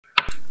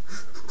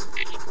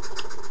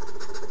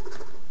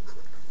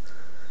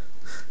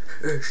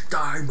It's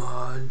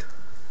diamond.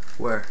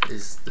 Where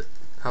is the...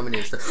 How many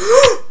is there?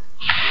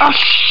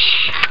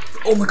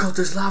 Oh my god,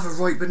 there's lava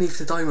right beneath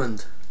the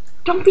diamond.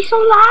 Don't be so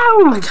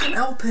loud. I can't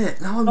help it.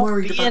 Now I'm Not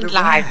worried about the being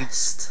loud.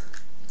 rest.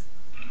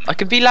 I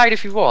can be loud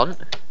if you want.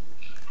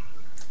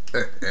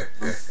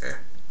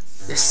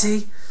 You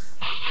see?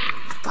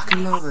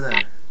 Fucking lava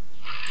there.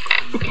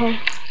 Okay.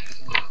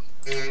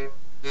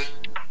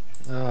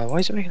 Why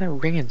is it making a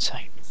ringing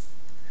sound?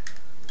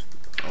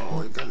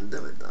 Oh, you can't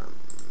do it, Dan.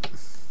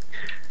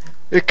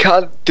 You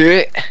can't do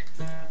it.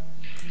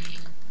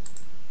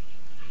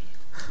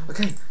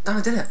 Okay, Dan,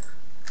 I did it.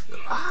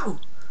 Ow!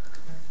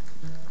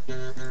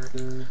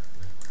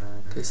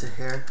 Okay, so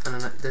here,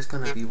 and then there's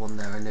gonna be one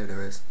there. I know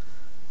there is.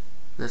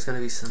 There's gonna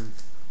be some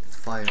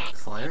lava.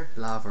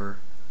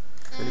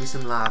 There's gonna be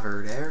some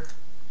lava there.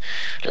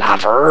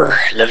 Lava,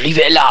 lovely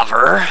bit of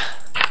lava.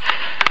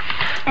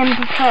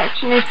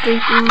 Imperfectionist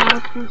beating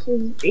Marcus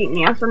is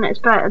beating us, and it's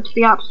better to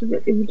be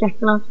absolutely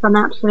ridiculous than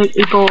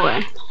absolutely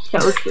boring.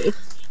 So true.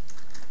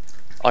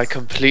 I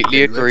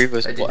completely agree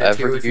with I didn't whatever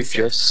hear what you you said.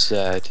 just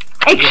said.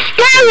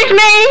 Excuse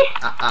me!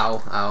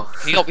 Ow, ow.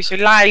 Can you not be so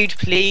loud,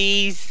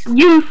 please?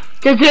 You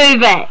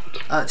deserve it!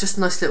 Just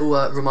a nice little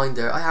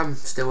reminder, I am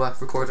still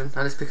recording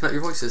and it's picking up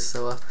your voices,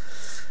 so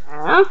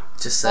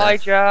just Hi,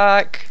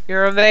 Jack.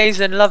 You're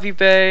amazing. Love you,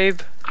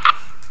 babe.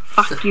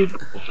 Fuck you.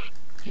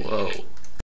 Whoa.